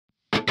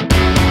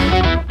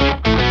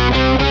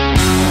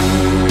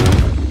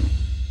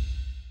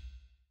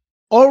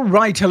All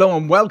right, hello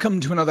and welcome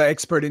to another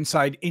Expert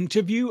Inside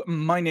interview.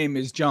 My name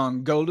is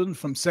John Golden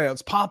from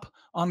Sales Pop,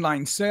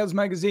 online sales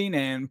magazine,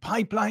 and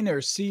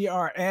Pipeliner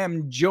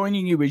CRM,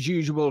 joining you as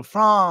usual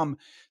from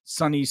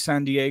sunny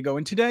San Diego.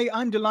 And today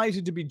I'm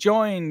delighted to be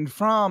joined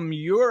from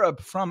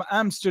Europe, from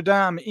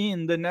Amsterdam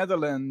in the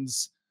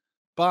Netherlands,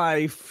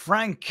 by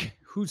Frank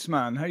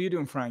Hussman. How are you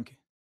doing, Frank?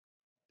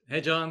 Hey,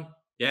 John.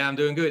 Yeah, I'm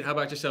doing good. How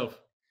about yourself?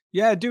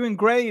 Yeah, doing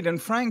great.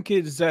 And Frank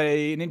is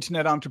an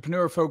internet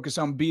entrepreneur focused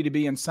on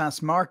B2B and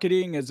SaaS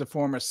marketing. As a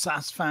former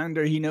SaaS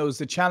founder, he knows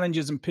the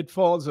challenges and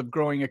pitfalls of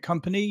growing a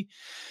company.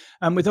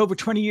 And with over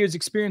 20 years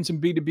experience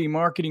in B2B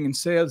marketing and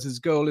sales, his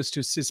goal is to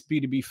assist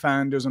B2B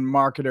founders and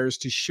marketers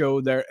to show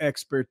their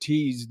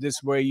expertise.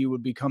 This way you will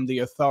become the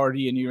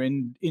authority in your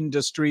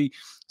industry,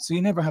 so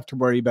you never have to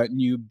worry about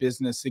new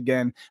business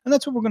again. And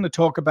that's what we're going to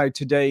talk about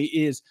today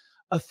is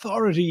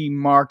authority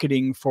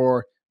marketing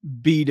for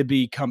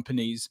B2B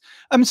companies.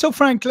 So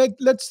Frank,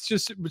 let's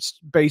just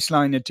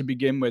baseline it to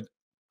begin with.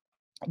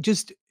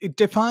 Just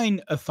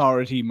define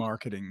authority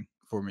marketing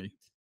for me.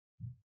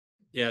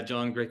 Yeah,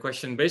 John, great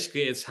question.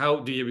 Basically, it's how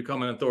do you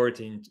become an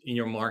authority in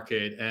your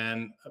market?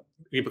 And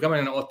you becoming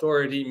an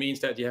authority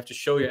means that you have to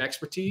show your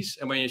expertise.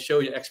 And when you show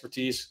your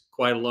expertise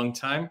quite a long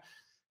time,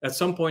 at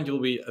some point you'll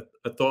be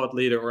a thought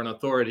leader or an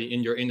authority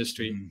in your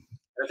industry. Mm.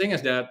 The thing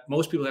is that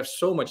most people have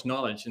so much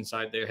knowledge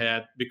inside their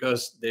head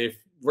because they've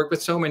worked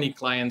with so many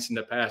clients in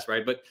the past,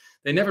 right? But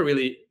they never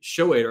really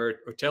show it or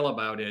tell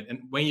about it.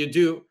 And when you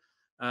do,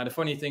 the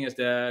funny thing is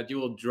that you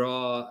will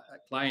draw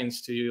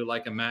clients to you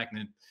like a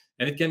magnet.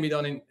 And it can be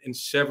done in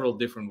several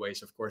different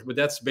ways, of course, but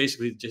that's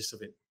basically the gist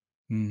of it.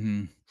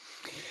 Hmm.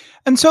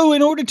 And so,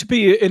 in order to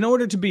be an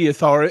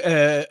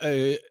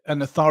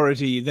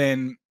authority,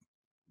 then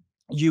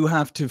you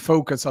have to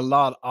focus a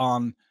lot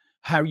on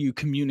how you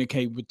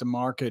communicate with the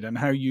market and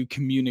how you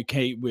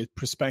communicate with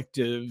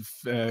prospective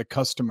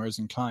customers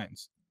and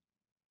clients.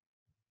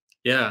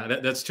 Yeah,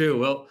 that's true.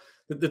 Well,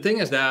 the thing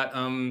is that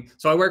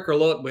so I work a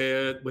lot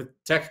with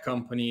tech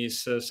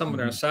companies. Some of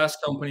them are Hmm. SaaS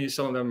companies,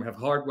 some of them have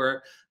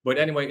hardware. But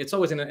anyway, it's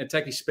always in a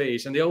techie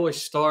space, and they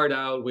always start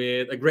out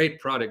with a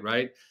great product,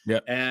 right? Yeah.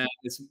 And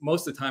it's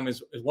most of the time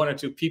is one or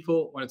two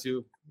people, one or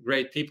two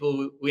great people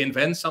who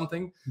invent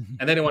something, Mhm.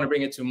 and then they want to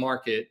bring it to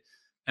market.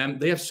 And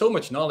they have so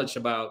much knowledge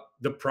about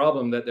the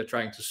problem that they're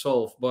trying to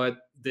solve, but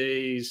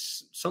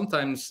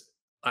sometimes,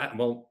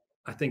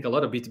 I think a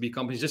lot of B2B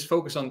companies just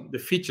focus on the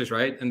features,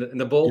 right? And the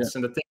Yeah. bolts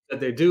and the things that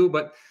they do,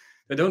 but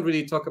they don't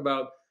really talk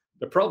about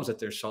the problems that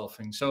they're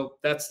solving. So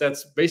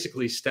that's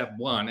basically step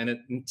one,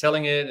 and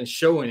telling it and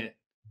showing it.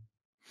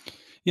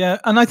 Yeah,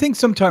 and I think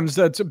sometimes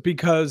that's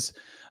because,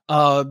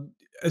 uh,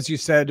 as you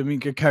said, I mean,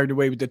 get carried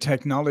away with the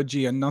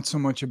technology and not so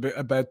much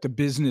about the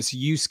business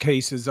use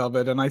cases of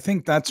it. And I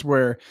think that's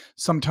where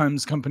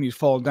sometimes companies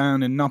fall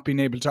down and not being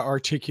able to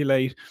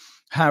articulate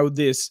how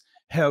this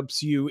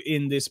helps you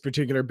in this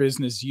particular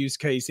business use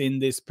case in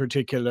this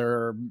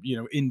particular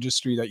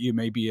industry that you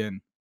may be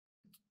in.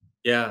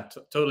 Yeah,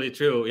 totally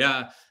true.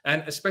 Yeah,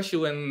 and especially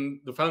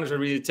when the founders are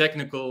really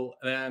technical,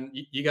 and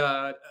you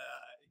got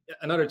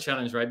another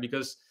challenge, right?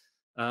 Because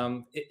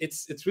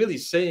it's really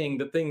saying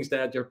the things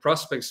that your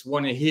prospects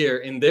want to hear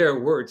in their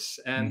words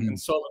and Mhm.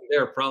 solving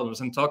their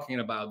problems and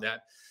talking about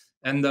that.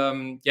 And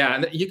yeah,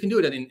 and you can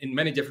do that in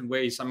many different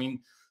ways. I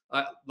mean,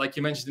 like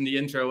you mentioned in the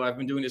intro, I've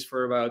been doing this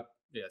for about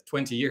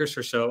 20 years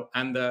or so.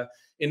 And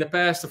in the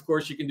past, of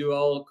course, you can do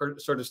all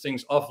sort of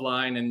things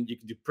offline, and you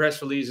can do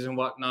press releases and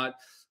whatnot.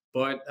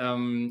 But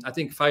I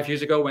think 5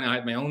 years ago, when I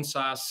had my own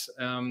SaaS,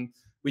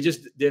 we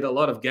just did a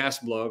lot of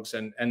guest blogs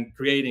and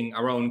creating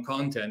our own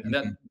content, and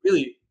that Mhm.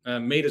 really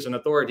made us an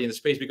authority in the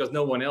space because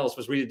no one else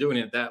was really doing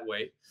it that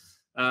way.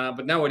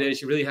 But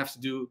nowadays, you really have to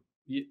do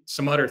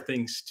some other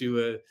things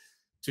to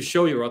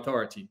show your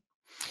authority.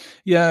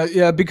 Yeah,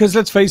 yeah, because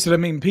let's face it, I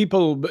mean,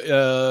 people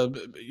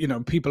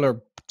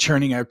are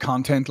churning out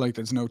content like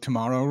there's no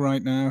tomorrow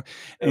right now,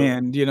 So,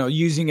 and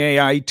using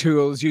AI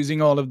tools,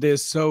 using all of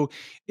this, so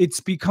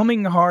it's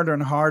becoming harder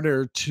and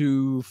harder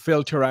to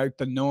filter out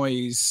the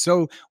noise.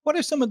 So, what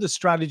are some of the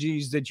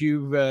strategies that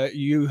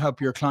you help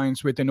your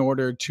clients with in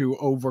order to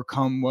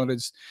overcome what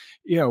is,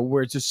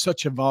 where it's just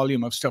such a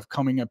volume of stuff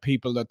coming at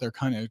people that they're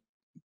kind of,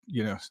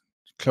 you know,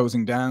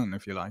 closing down,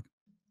 if you like.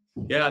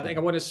 yeah, I think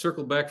I want to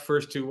circle back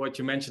first to what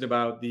you mentioned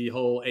about the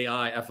whole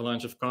AI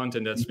avalanche of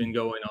content that's Mhm. been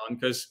going on.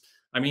 Because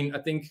I mean, I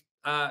think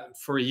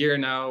for a year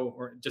now,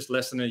 or just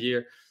less than a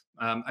year,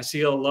 I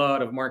see a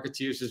lot of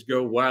marketeers just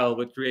go wild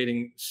with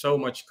creating so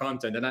much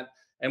content.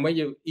 And when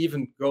you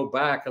even go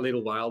back a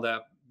little while,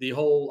 that the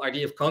whole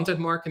idea of content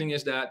marketing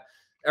is that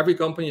every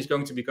company is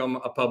going to become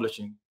a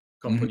publishing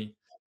Mhm. company.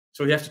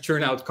 So you have to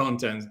churn out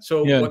content.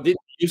 So Yeah, what did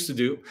we used to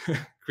do?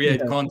 Create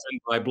yeah.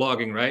 content by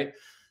blogging, right?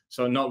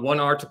 So not one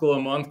article a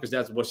month, because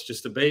that was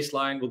just the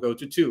baseline. We'll go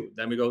to two,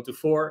 then we go to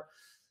four.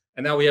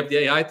 And now we have the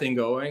AI thing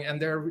going.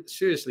 And there are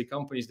seriously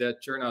companies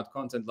that churn out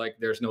content like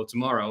there's no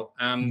tomorrow.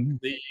 Mhm.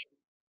 The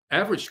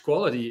average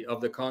quality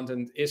of the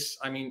content is,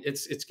 I mean,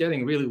 it's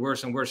getting really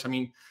worse and worse. I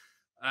mean,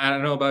 I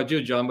don't know about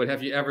you, John, but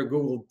have you ever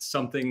Googled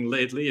something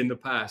lately in the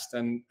past?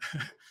 And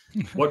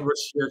What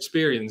was your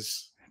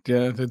experience?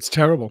 Yeah, that's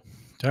terrible.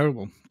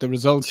 Terrible. The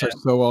results are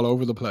so all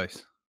over the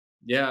place.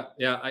 Yeah,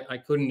 yeah, I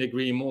couldn't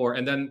agree more.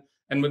 And then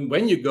and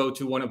when you go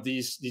to one of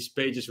these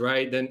pages,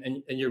 right, then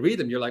and you read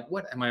them, you're like,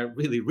 what am I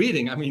really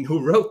reading? I mean, who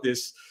wrote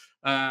this?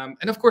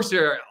 And of course,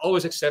 there are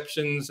always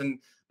exceptions,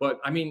 but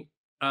I mean,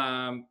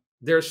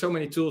 there are so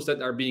many tools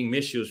that are being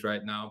misused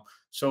right now.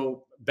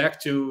 So back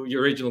to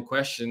your original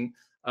question,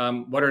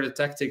 what are the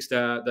tactics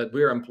that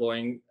we're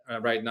employing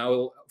right now?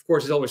 Of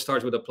course, it always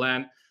starts with a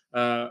plan.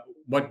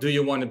 What do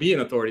you want to be an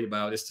authority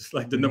about? It's just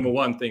like the number Mhm.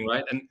 one thing,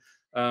 right?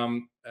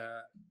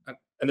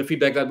 And the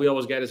feedback that we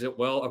always get is,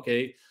 well,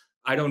 okay,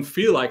 I don't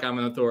feel like I'm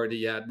an authority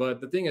yet.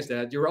 But the thing is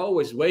that you're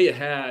always way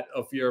ahead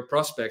of your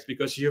prospects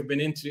because you've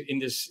been in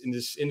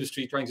this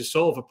industry trying to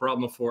solve a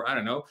problem for, I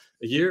don't know,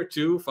 a year,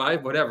 2,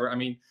 5, whatever. I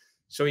mean,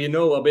 so you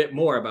know a bit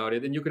more about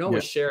it, and you can Yeah.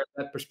 always share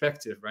that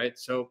perspective, right?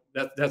 So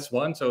that's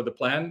one. So the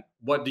plan: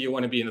 what do you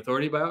want to be an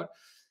authority about?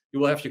 You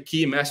will have your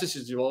key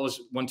messages you always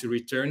want to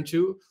return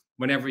to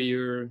whenever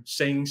you're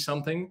saying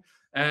something.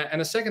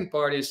 And the second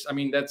part is, I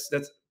mean, that's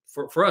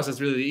for us, that's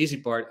really the easy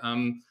part.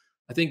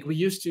 I think we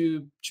used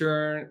to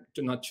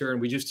not churn,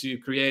 we used to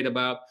create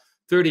about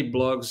 30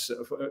 blogs,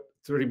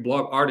 30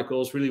 blog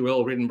articles, really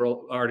well written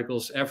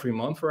articles every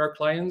month for our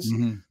clients.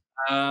 Mhm.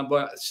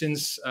 But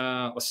since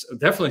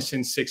definitely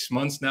since 6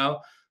 months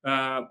now,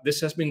 this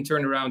has been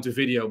turned around to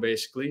video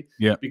basically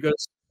Yeah.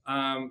 because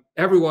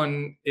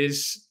everyone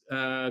is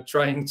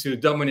trying to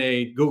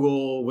dominate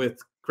Google with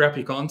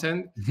crappy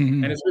content,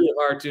 and Mhm. it's really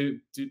hard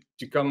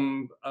to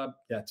come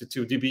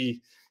to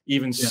be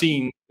even Yeah.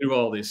 seen through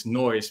all this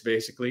noise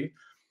basically.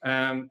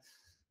 Um,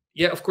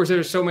 yeah, of course,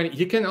 there's so many.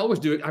 You can always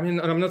do it. I mean,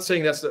 and I'm not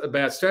saying that's a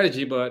bad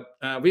strategy, but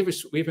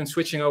we've been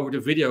switching over to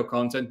video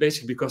content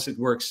basically because it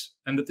works.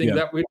 And the thing Yeah.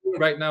 that we're doing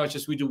right now is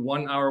just we do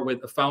 1 hour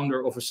with a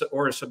founder of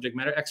or a subject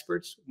matter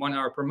expert, 1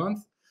 hour per month,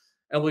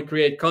 and we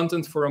create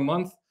content for a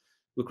month.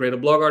 We'll create a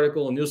blog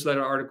article, a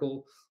newsletter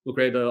article. We'll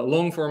create a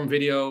long form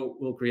video.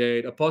 We'll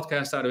create a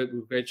podcast out of it.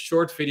 We'll create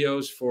short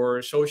videos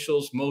for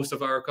socials. Most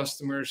of our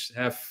customers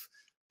have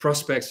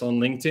prospects on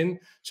LinkedIn,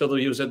 so they'll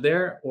use it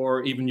there,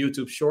 or even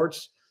YouTube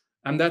Shorts.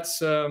 And that's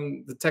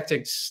the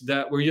tactics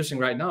that we're using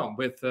right now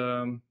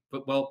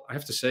but well, I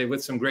have to say,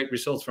 with some great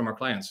results from our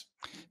clients.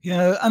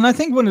 Yeah, and I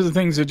think one of the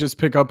things to just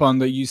pick up on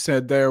that you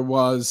said there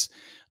was,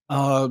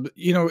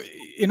 you know,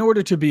 in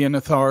order to be an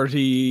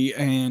authority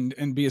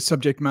and be a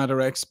subject matter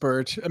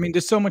expert, I mean,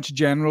 there's so much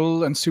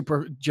general and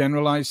super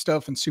generalized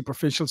stuff and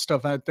superficial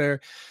stuff out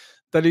there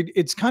that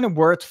it's kind of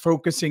worth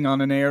focusing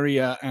on an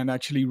area and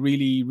actually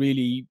really,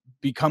 really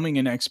becoming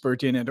an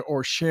expert in it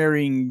or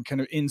sharing kind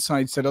of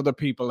insights that other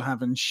people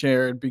haven't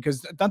shared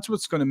because that's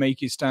what's going to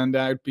make you stand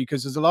out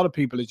because there's a lot of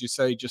people, as you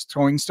say, just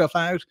throwing stuff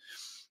out.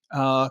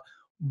 Uh,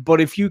 but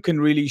if you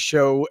can really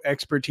show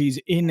expertise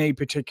in a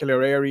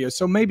particular area,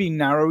 so maybe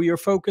narrow your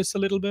focus a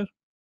little bit.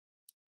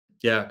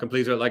 Yeah,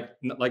 completely.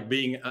 Like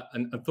being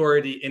an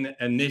authority in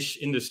a niche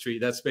industry.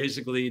 That's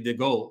basically the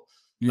goal.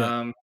 Yeah.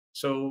 Um,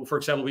 so, for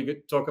example, we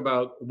could talk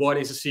about what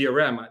is a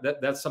CRM.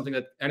 That's something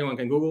that anyone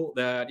can Google.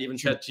 That even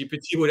Sure.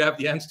 ChatGPT would have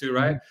the answer to,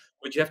 right? Mhm.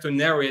 But you have to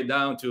narrow it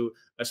down to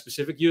a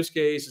specific use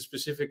case, a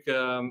specific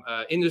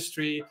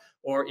industry,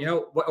 or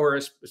or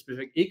a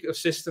specific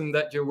ecosystem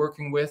that you're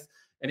working with.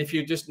 And if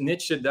you just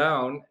niche it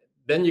down,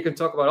 then you can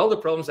talk about all the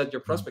problems that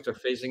your Mhm. prospects are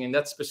facing in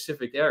that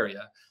specific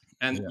area,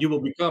 and Yeah. you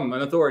will become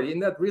an authority in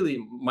that really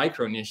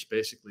micro niche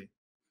basically.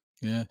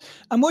 Yeah.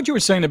 And what you were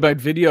saying about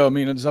video, I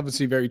mean, it's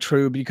obviously very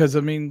true because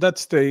I mean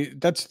that's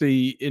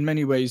the in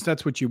many ways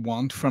that's what you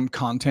want from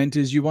content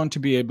is you want to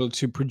be able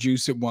to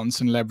produce it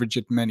once and leverage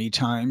it many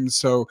times.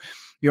 So,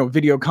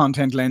 video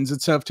content lends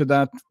itself to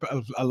that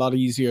a lot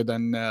easier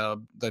than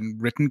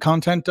written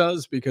content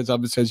does because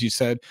obviously as you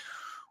said,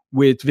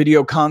 with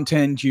video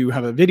content, you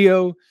have a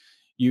video,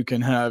 you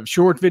can have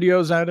short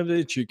videos out of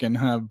it, you can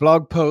have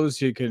blog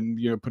posts, you can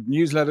put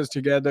newsletters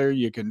together,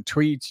 you can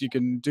tweet, you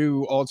can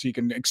do also you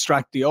can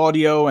extract the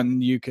audio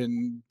and you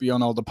can be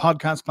on all the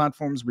podcast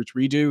platforms which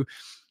we do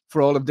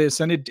for all of this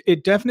and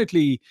it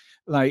definitely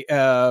like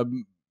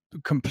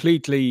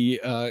completely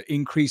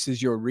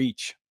increases your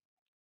reach.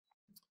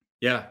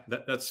 Yeah,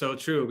 that's so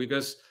true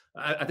because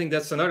I think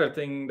that's another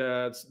thing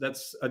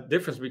that's a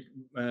difference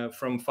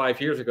from 5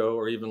 years ago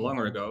or even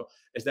longer Mhm. ago,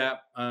 is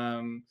that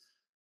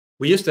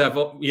we used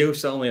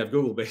to only have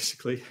Google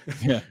basically,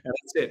 Yeah. and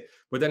that's it.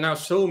 But there are now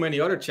so many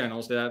other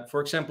channels that,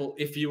 for example,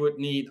 if you would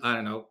need, I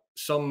don't know,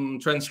 some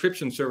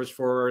transcription service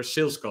for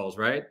sales calls,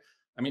 right?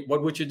 I mean,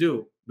 what would you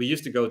do? We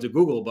used to go to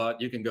Google, but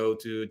you can go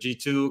to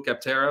G2,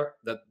 Capterra.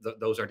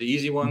 Those are the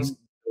easy Mhm. ones.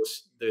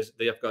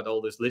 They have got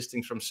all these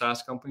listings from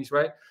SaaS companies,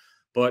 right?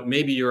 But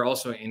maybe you're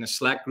also in a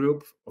Slack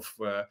group of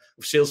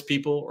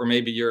salespeople, or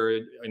maybe you're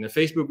in a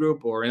Facebook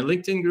group or in a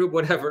LinkedIn group,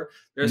 whatever.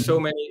 There are so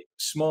Mhm. many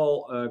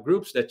small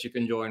groups that you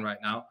can join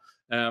right now.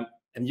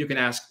 And you can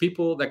ask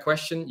people that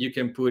question. You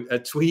can put a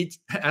tweet,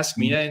 ask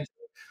me Mhm.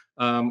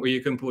 anything, or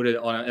you can put it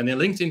in a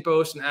LinkedIn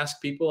post and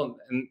ask people.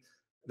 And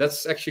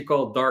that's actually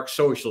called dark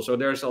social. So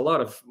there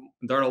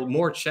are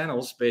more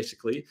channels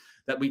basically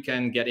that we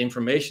can get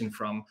information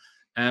from.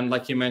 And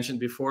like you mentioned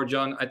before,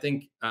 John, I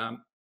think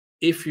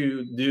if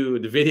you do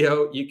the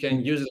video, you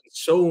can use it in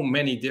so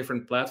many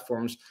different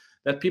platforms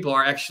that people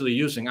are actually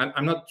using.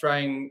 I'm not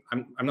trying,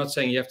 I'm not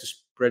saying you have to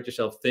spread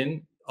yourself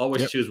thin.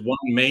 Always Yep. choose one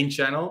main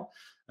channel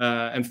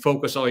and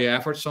focus all your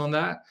efforts on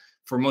that.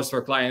 For most of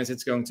our clients,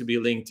 it's going to be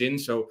LinkedIn.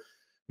 So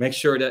make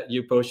sure that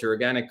you post your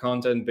organic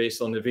content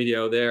based on the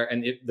video there.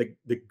 And if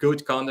the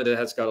good content that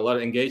has got a lot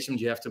of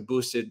engagement, you have to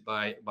boost it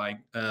by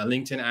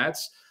LinkedIn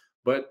ads.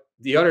 But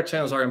the other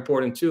channels are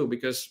important too,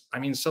 because I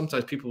mean,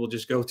 sometimes people will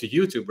just go to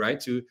YouTube, right,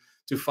 to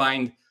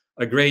find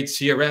a great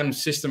CRM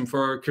system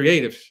for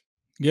creatives.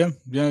 Yeah,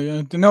 yeah,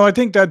 yeah. No, I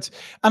think that's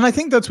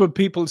what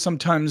people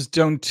sometimes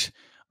don't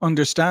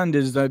understand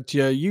is that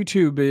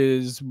YouTube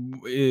is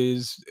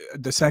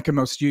the second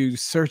most used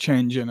search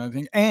engine, I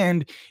think,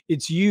 and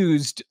it's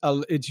used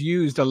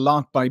a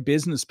lot by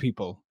business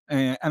people.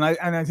 And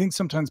I think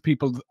sometimes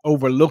people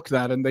overlook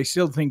that, and they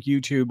still think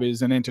YouTube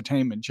is an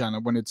entertainment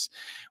channel when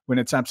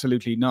it's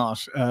absolutely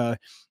not.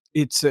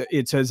 It's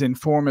as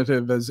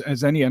informative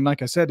as any, and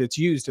like I said, it's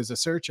used as a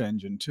search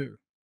engine too.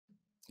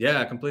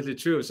 Yeah, completely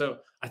true. So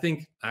I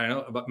think, I don't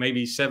know, about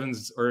maybe 7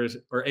 or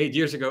 8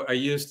 years ago, I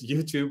used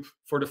YouTube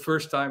for the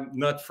first time,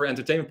 not for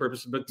entertainment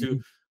purposes, but to,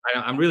 Mhm.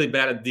 I'm really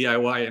bad at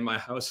DIY in my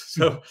house.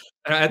 So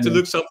I had to Yeah.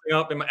 look something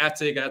up in my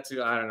attic. I had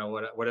to, I don't know,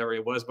 whatever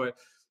it was. But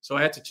so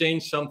I had to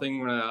change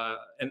something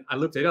and I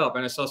looked it up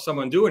and I saw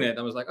someone doing it.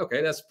 I was like,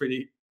 okay,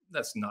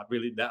 that's not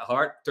really that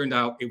hard. Turned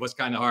out it was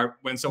kind of hard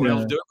when someone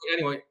else Yeah. did it. But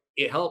anyway,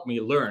 it helped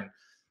me learn.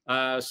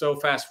 So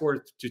fast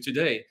forward to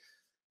today,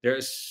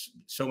 there's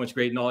so much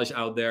great knowledge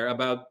out there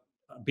about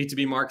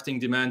B2B marketing,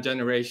 demand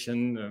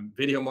generation,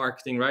 video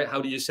marketing, right? How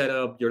do you set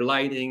up your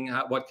lighting?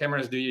 What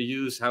cameras do you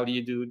use? How do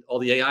you do all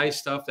the AI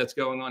stuff that's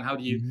going on? How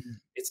do you? Mhm.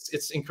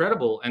 It's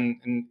incredible,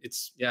 and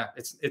it's, yeah,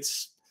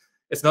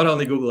 it's not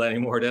only Google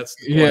anymore. That's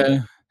the point.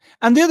 Yeah.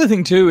 And the other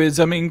thing too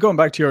is, I mean, going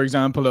back to your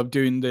example of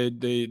doing the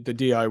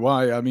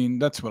DIY, I mean,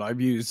 that's what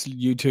I've used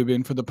YouTube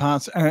in for the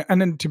past.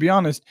 And then to be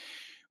honest,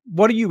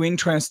 what are you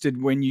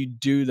interested when you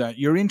do that?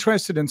 You're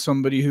interested in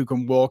somebody who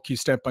can walk you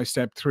step by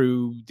step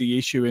through the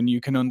issue and you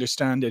can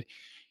understand it.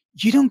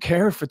 You don't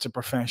care if it's a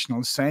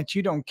professional set.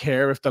 You don't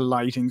care if the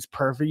lighting's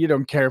perfect. You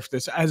don't care if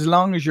this, as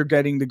long as you're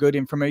getting the good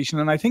information.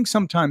 And I think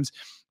sometimes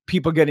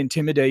people get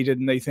intimidated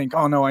and they think,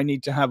 oh no, I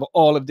need to have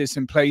all of this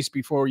in place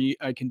before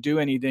I can do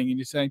anything. And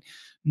you're saying,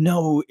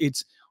 no,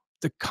 it's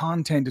the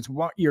content, it's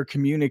what you're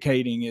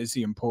communicating is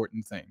the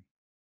important thing.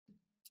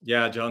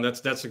 Yeah, John,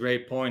 that's a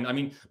great point. I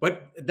mean,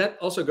 but that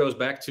also goes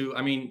back to,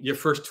 I mean, your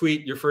first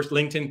tweet, your first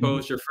LinkedIn Mhm.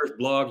 post, your first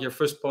blog, your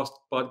first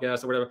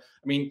podcast or whatever.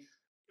 I mean,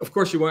 of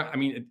course you want, I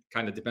mean, it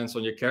kind of depends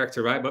on your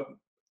character, right? But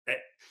eh,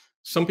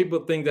 some people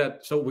think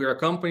that, so we're a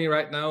company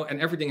right now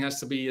and everything has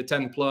to be a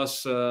 10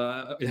 plus,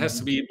 it has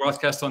to Mhm. be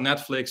broadcast on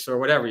Netflix or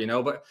whatever,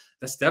 but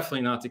that's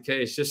definitely not the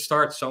case. Just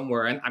start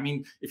somewhere. And I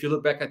mean, if you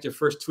look back at your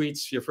first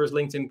tweets, your first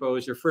LinkedIn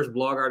posts, your first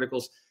blog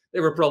articles, they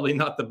were probably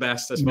not the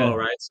best as Yeah. well,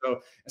 right? So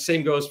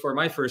same goes for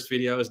my first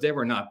videos. They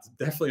were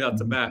definitely not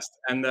the Mhm. best.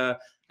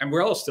 And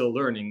we're all still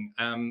learning.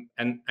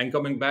 And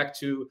coming back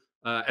to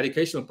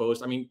educational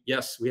posts, I mean,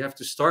 yes, we have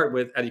to start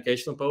with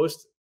educational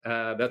posts.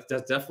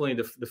 That's definitely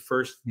the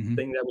first Mhm.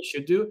 thing that we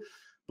should do.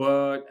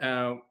 But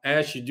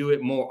as you do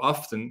it more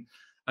often,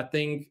 I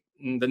think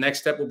the next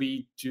step will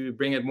be to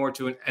bring it more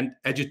to an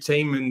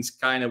edutainment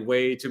kind of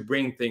way, to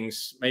bring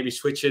things, maybe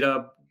switch it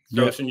up,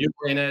 throw Yeah. some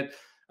humor in it.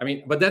 I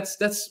mean, but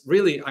that's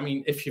really, I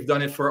mean, if you've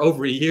done it for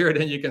over a year,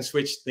 then you can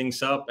switch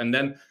things up. And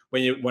then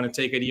when you want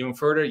to take it even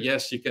further,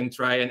 yes, you can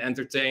try and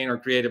entertain or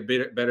create a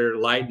bit better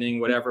lighting,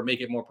 whatever, make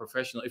it more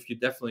professional. If you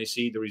definitely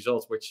see the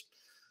results, which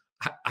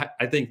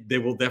I think they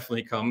will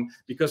definitely come,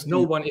 because no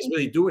Yeah. one is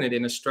really doing it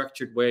in a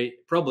structured way,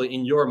 probably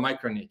in your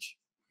micro niche.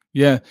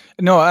 Yeah,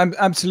 no, I'm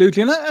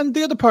absolutely, and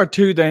the other part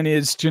too then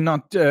is to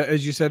not,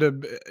 as you said,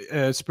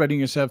 spreading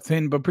yourself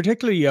thin, but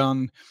particularly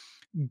on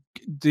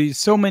the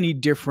so many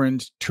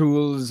different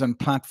tools and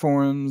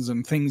platforms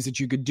and things that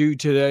you could do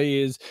today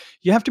is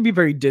you have to be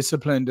very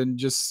disciplined and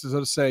just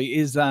sort of say,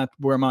 is that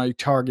where my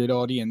target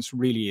audience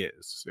really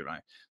is,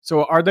 right?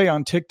 So are they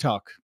on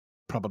TikTok?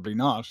 Probably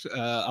not,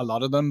 a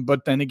lot of them.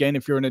 But then again,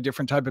 if you're in a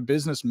different type of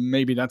business,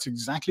 maybe that's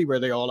exactly where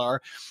they all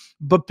are.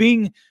 But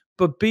being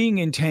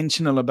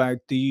intentional about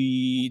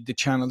the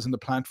channels and the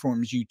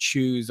platforms you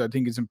choose, I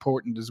think is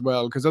important as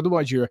well, because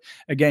otherwise you're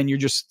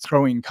just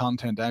throwing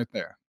content out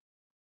there.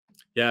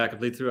 Yeah,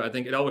 completely true. I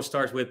think it always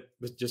starts with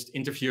just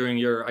interviewing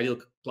your ideal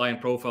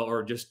client profile,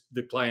 or just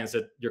the clients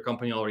that your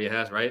company already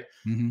has, right?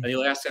 Mhm. And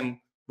you'll ask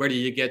them, where do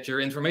you get your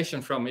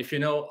information from? If you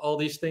know all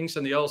these things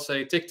and they all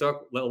say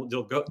TikTok, well,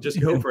 they'll go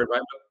Yeah. for it,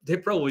 right? But they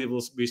probably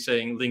will be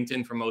saying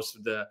LinkedIn for most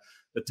of the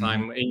Mhm.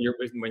 time in your,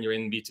 when you're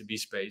in B2B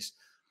space.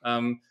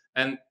 Um,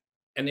 and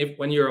and if,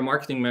 when you're a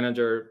marketing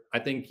manager, I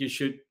think you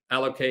should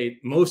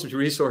allocate most of your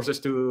resources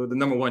to the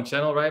number one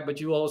channel, right?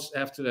 But you also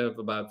have to have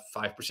about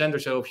 5% or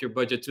so of your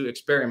budget to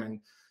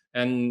experiment,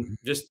 and Mhm.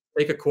 just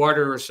take a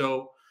quarter or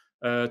so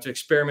to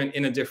experiment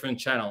in a different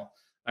channel.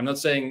 I'm not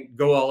saying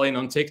go all in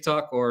on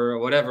TikTok or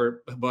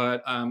whatever,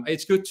 but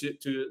it's good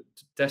to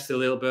test a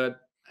little bit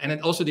and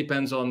it also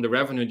depends on the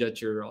revenue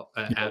that you're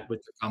at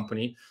with the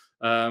company.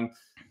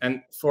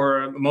 And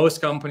for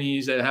most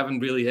companies that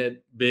haven't really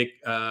hit big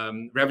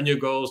revenue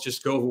goals,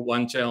 just go for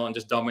one channel and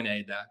just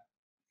dominate that.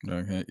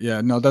 Okay.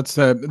 Yeah. No, that's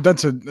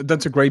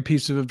a great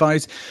piece of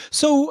advice.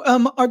 So,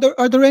 are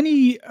there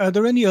any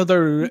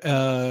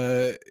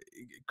other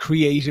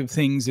creative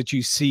things that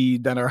you see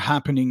that are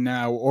happening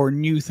now, or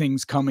new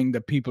things coming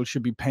that people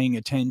should be paying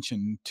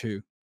attention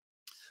to?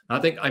 I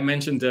think I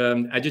mentioned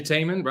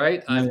edutainment,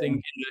 right? I Yeah.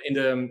 think in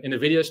the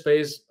video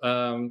space,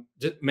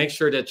 just make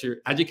sure that you're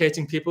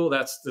educating people.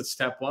 That's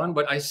step one.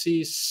 But I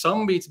see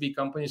some B2B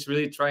companies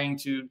really trying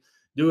to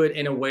do it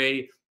in a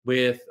way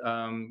with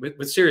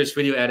serious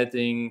video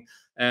editing,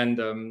 and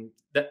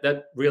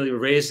that really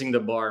raising the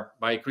bar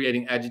by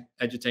creating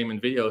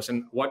edutainment videos.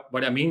 And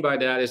what I mean by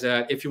that is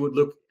that if you would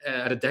look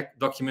at a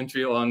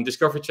documentary on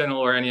Discovery Channel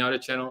or any other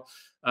channel,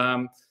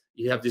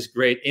 you have this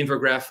great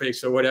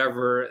infographics or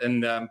whatever,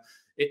 and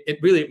it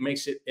really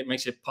makes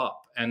it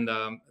pop, and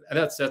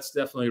that's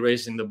definitely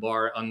raising the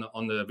bar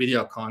on the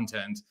video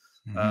content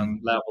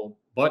level.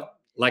 But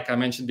like I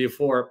mentioned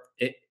before,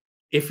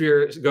 if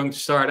you're going to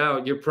start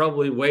out, you're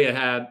probably way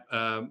ahead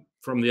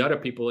from the other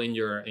people in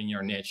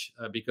your niche,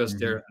 because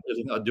they're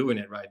really not doing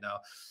it right now.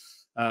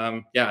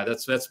 Yeah,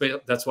 that's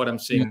what I'm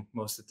seeing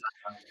most of the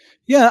time.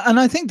 Yeah, and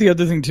I think the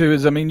other thing too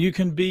is, I mean,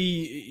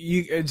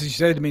 as you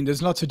said, I mean,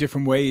 there's lots of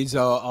different ways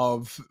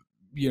of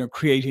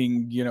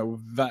creating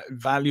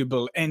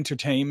valuable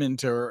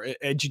entertainment or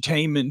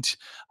edutainment.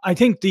 I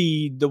think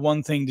the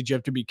one thing that you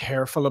have to be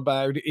careful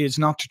about is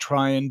not to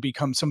try and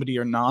become somebody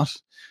you're not.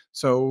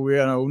 So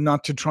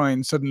not to try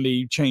and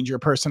suddenly change your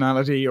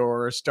personality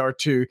or start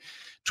to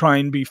try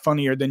and be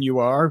funnier than you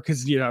are,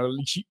 because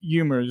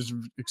humor is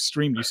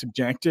extremely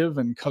subjective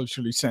and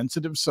culturally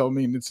sensitive. So I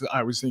mean, I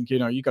always think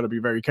you got to be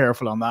very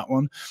careful on that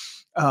one.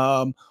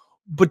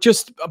 But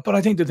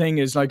I think the thing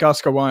is, like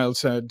Oscar Wilde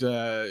said,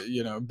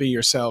 be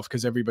yourself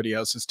because everybody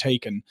else is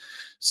taken.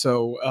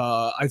 So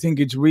I think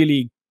it's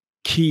really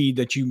key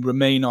that you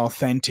remain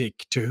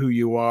authentic to who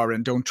you are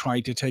and don't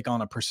try to take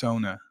on a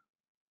persona.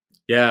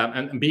 Yeah,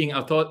 and being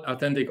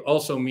authentic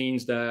also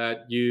means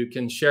that you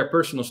can share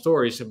personal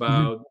stories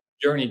about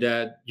the journey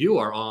that you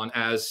are on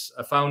as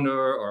a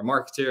founder or a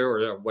marketer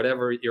or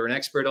whatever you're an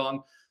expert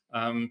on.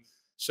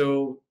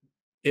 So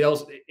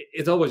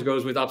it always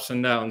goes with ups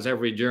and downs,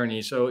 every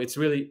journey. So it's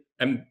really,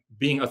 and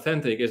being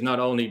authentic is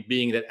not only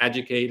being that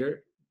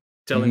educator,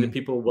 telling the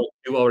people what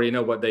you already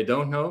know, what they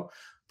don't know,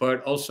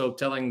 but also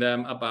telling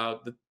them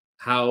about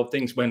how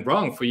things went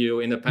wrong for you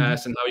in the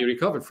past and how you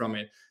recovered from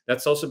it.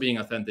 That's also being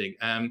authentic.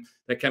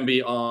 That can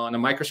be on a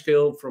micro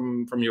scale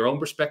from your own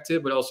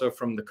perspective, but also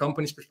from the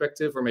company's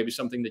perspective, or maybe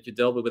something that you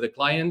dealt with a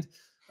client.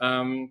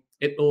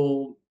 It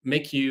will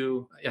make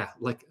you,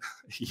 like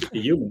a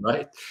human,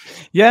 right?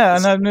 Yeah,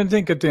 and I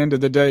think at the end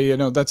of the day,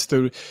 that's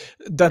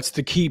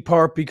the key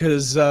part,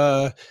 because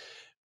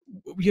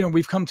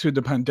we've come through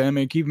the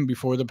pandemic. Even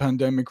before the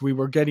pandemic, we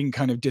were getting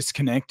kind of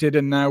disconnected,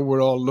 and now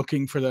we're all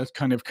looking for that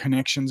kind of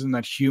connections and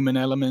that human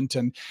element.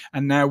 And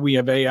now we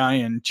have AI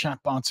and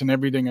chatbots and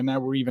everything, and now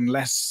we're even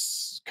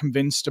less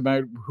convinced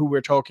about who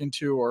we're talking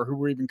to or who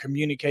we're even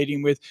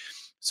communicating with.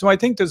 So I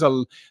think there's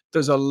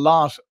a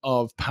lot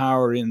of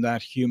power in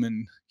that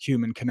human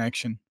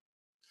connection.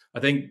 I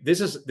think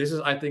this is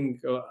I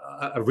think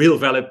a real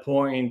valid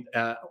point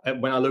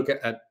when I look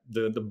at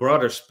the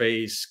broader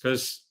space,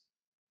 because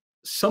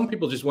some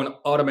people just want to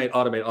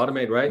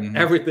automate, right?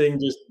 Everything,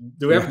 just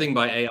do everything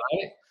by AI.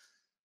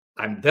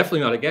 I'm definitely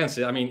not against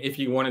it. I mean, if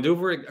you want to do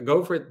for it,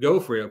 go for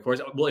it. Of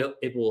course,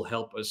 it will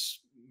help us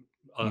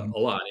a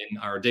lot in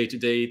our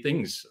day-to-day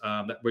things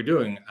that we're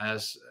doing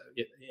as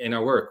in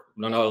our work,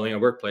 not only in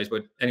our workplace,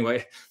 but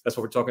anyway, that's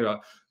what we're talking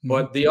about.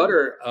 But the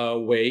other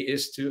way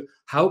is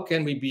how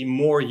can we be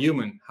more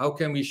human? How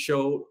can we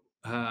show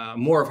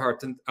more of our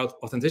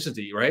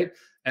authenticity, right?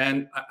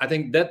 And I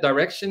think that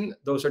direction,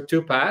 those are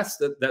two paths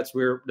that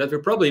we're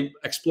probably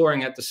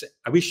exploring at the same.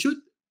 We should.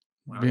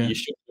 You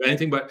should do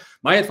anything, but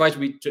my advice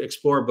would be to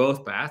explore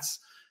both paths,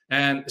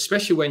 and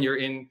especially when you're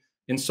in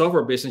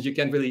software business, you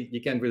can't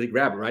really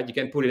grab it, right? You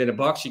can't put it in a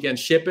box, you can't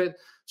ship it.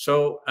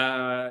 So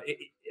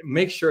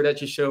make sure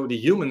that you show the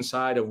human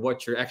side of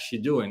what you're actually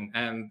doing,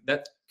 and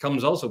that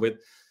comes also with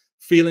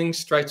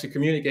feelings. Try to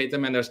communicate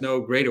them, and there's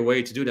no greater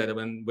way to do that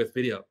than with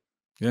video.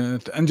 Yeah,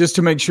 and just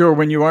to make sure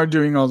when you are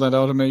doing all that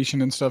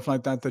automation and stuff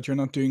like that, that you're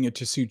not doing it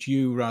to suit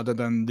you rather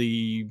than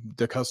the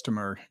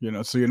customer,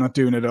 so you're not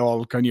doing it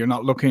all you're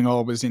not looking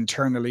always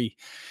internally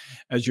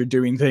as you're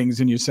doing things,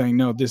 and you're saying,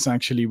 no, this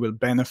actually will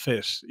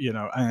benefit,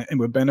 and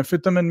will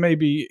benefit them, and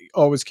maybe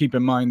always keep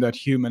in mind that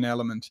human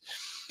element.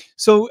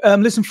 So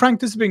listen,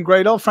 Frank, this has been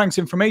great. All Frank's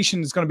information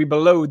is going to be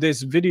below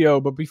this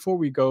video, but before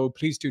we go,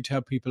 please do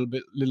tell people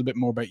a little bit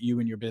more about you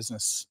and your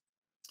business.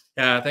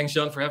 Yeah, thanks,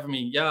 John, for having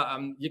me. Yeah,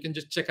 you can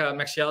just check out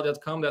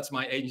maxiality.com. That's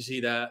my agency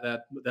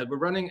that we're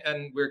running,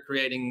 and we're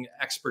creating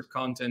expert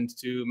content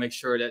to make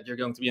sure that you're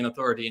going to be an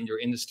authority in your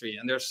industry.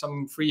 And there's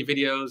some free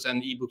videos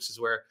and ebooks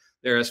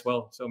there as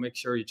well. So make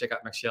sure you check out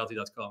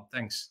maxiality.com.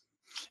 Thanks.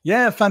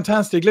 Yeah,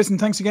 fantastic. Listen,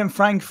 thanks again,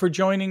 Frank, for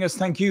joining us.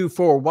 Thank you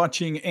for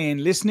watching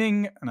and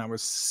listening. And I will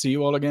see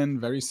you all again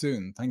very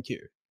soon. Thank you.